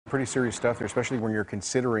pretty serious stuff there, especially when you're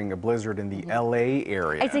considering a blizzard in the LA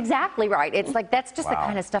area. It's exactly right. It's like that's just the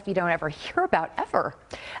kind of stuff you don't ever hear about ever.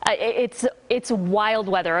 It's wild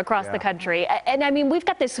weather across the country. And I mean, we've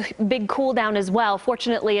got this big cool down as well.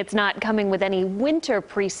 Fortunately, it's not coming with any winter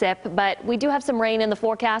precip, but we do have some rain in the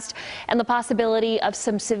forecast and the possibility of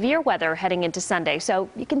some severe weather heading into Sunday. So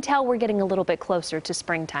you can tell we're getting a little bit closer to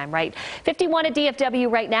springtime, right? 51 at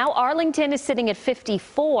DFW right now. Arlington is sitting at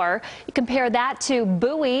 54. You compare that to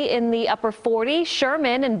Bowie in the upper 40s,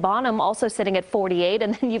 Sherman and Bonham also sitting at 48,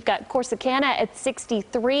 and then you've got Corsicana at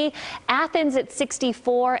 63, Athens at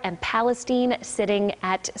 64, and Palestine sitting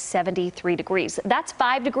at 73 degrees. That's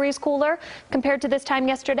 5 degrees cooler compared to this time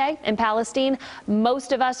yesterday in Palestine.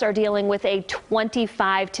 Most of us are dealing with a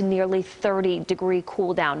 25 to nearly 30 degree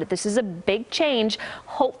cool down. This is a big change.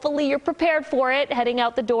 Hopefully you're prepared for it heading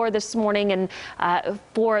out the door this morning and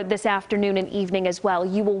for this afternoon and evening as well.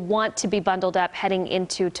 You will want to be bundled up heading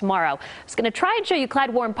into tomorrow. I was going to try and show you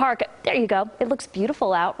Clyde Warren Park. There you go. It looks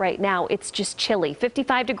beautiful out right now. It's just chilly.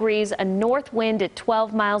 55 degrees, a north wind at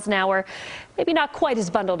 12 miles an hour. Maybe not quite as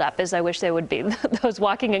bundled up as I wish they would be, those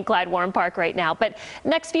walking in Clyde Warren Park right now. But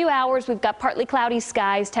next few hours, we've got partly cloudy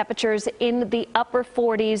skies, temperatures in the upper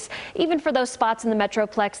 40s, even for those spots in the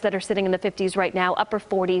Metroplex that are sitting in the 50s right now, upper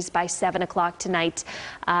 40s by 7 o'clock tonight,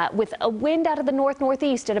 with a wind out of the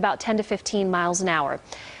northeast at about 10 to 15 miles an hour.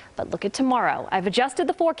 But look at tomorrow. I've adjusted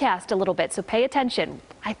the forecast a little bit, so pay attention.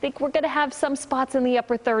 I think we're going to have some spots in the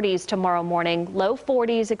upper 30s tomorrow morning. Low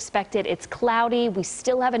 40s expected. It's cloudy. We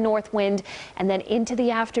still have a north wind. And then into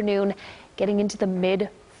the afternoon, getting into the mid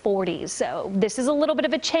 40s. So this is a little bit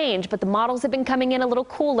of a change, but the models have been coming in a little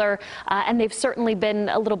cooler, and they've certainly been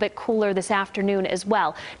a little bit cooler this afternoon as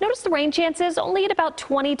well. Notice the rain chances only at about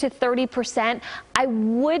 20 to 30%. I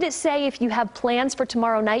would say if you have plans for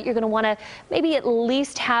tomorrow night, you're going to want to maybe at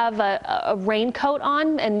least have a raincoat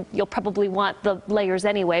on, and you'll probably want the layers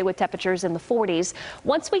anyway with temperatures in the 40s.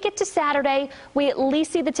 Once we get to Saturday, we at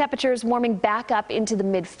least see the temperatures warming back up into the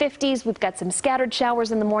mid 50s. We've got some scattered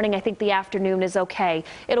showers in the morning. I think the afternoon is okay.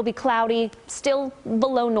 It'll be cloudy, still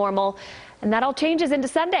below normal. And that all changes into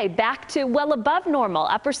Sunday, back to well above normal.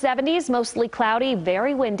 Upper 70s, mostly cloudy,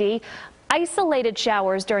 very windy. Isolated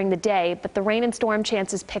showers during the day, but the rain and storm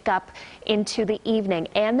chances pick up into the evening.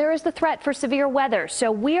 And there is the threat for severe weather. So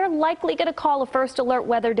we are likely going to call a first alert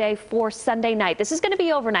weather day for Sunday night. This is going to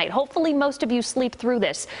be overnight. Hopefully most of you sleep through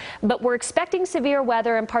this. But we're expecting severe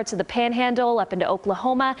weather in parts of the Panhandle up into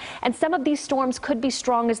Oklahoma. And some of these storms could be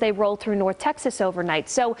strong as they roll through North Texas overnight.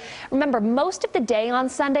 So remember, most of the day on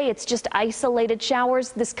Sunday, it's just isolated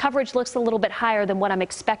showers. This coverage looks a little bit higher than what I'm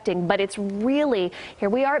expecting, but it's really, here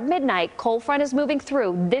we are at midnight. Cold front is moving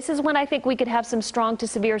through. This is when I think we could have some strong to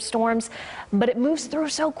severe storms, but it moves through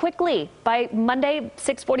so quickly. By Monday,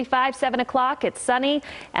 6:45, 7 o'clock, it's sunny,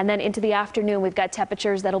 and then into the afternoon, we've got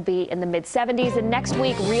temperatures that'll be in the mid 70s, and next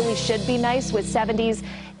week really should be nice with 70s,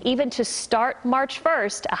 even to start March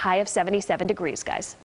 1st, a high of 77 degrees, guys.